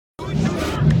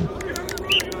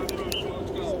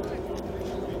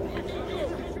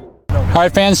All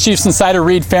right, fans, Chiefs Insider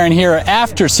Reid Farron here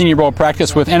after Senior Bowl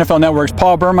practice with NFL Network's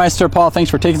Paul Burmeister. Paul,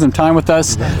 thanks for taking some time with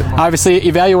us. Obviously,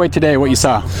 evaluate today what you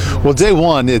saw. Well, day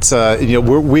one, it's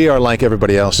we are like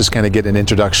everybody else, just kind of getting an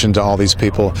introduction to all these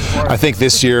people. I think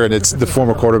this year, and it's the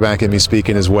former quarterback in me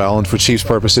speaking as well, and for Chiefs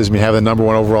purposes, we have the number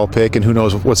one overall pick, and who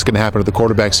knows what's going to happen to the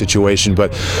quarterback situation.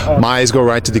 But my eyes go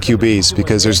right to the QBs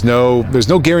because there's no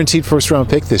guaranteed first round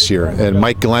pick this year. And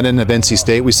Mike Glennon of NC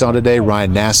State we saw today,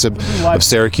 Ryan Nassib of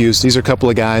Syracuse. These are a couple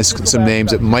of guys, some names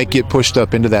that might get pushed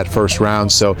up into that first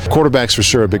round. So quarterbacks for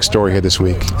sure a big story here this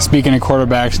week. Speaking of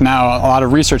quarterbacks, now a lot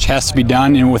of research has to be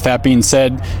done. And with that being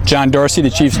said, John Dorsey,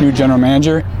 the Chiefs' new general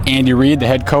manager, Andy Reid, the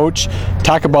head coach,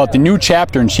 talk about the new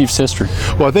chapter in Chiefs history.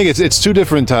 Well, I think it's two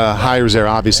different hires there,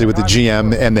 obviously, with the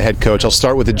GM and the head coach. I'll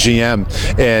start with the GM.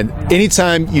 And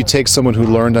anytime you take someone who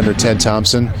learned under Ted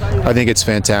Thompson, I think it's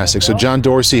fantastic. So John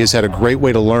Dorsey has had a great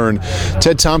way to learn.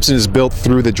 Ted Thompson is built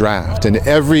through the draft, and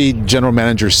every general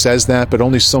manager says that, but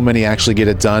only so many actually get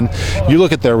it done. You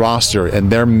look at their roster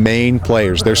and their main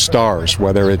players, their stars,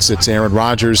 whether it's Aaron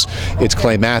Rodgers, it's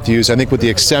Clay Matthews. I think with the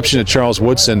exception of Charles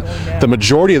Woodson, the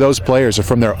majority of those players are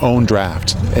from their own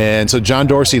draft. And so John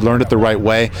Dorsey learned it the right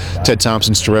way. Ted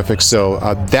Thompson's terrific. So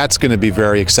that's going to be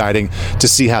very exciting to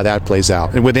see how that plays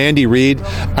out. And with Andy Reid,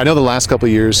 I know the last couple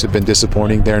of years have been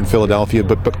disappointing there in Philadelphia,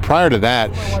 but prior to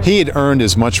that, he had earned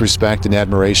as much respect and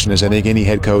admiration as I think any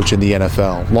head coach in the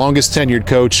NFL. Longest tenured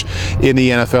coach in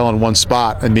the NFL in one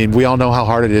spot. I mean, we all know how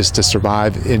hard it is to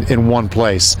survive in one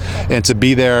place and to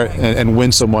be there and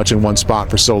win so much in one spot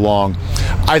for so long.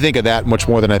 I think of that much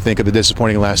more than I think of the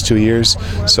disappointing last 2 years.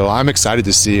 So I'm excited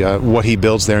to see what he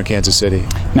builds there in Kansas City.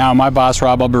 Now, my boss,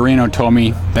 Rob Alberino, told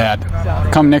me that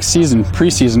come next season,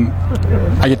 preseason,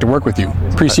 I get to work with you.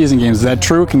 Preseason games, is that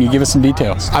true? Can you give us some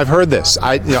details? I've heard this.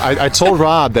 I told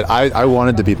Rob that I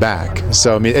wanted to be back.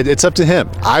 So, I mean, it's up to him.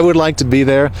 I would like to be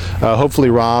there. Hopefully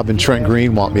Rob and Trent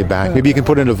Green want me back. Maybe you can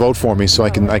put in a vote for me so I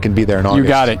can be there in August.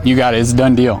 You got it. It's a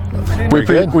done deal.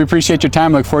 We appreciate your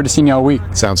time. Look forward to seeing you all week.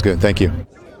 Sounds good. Thank you.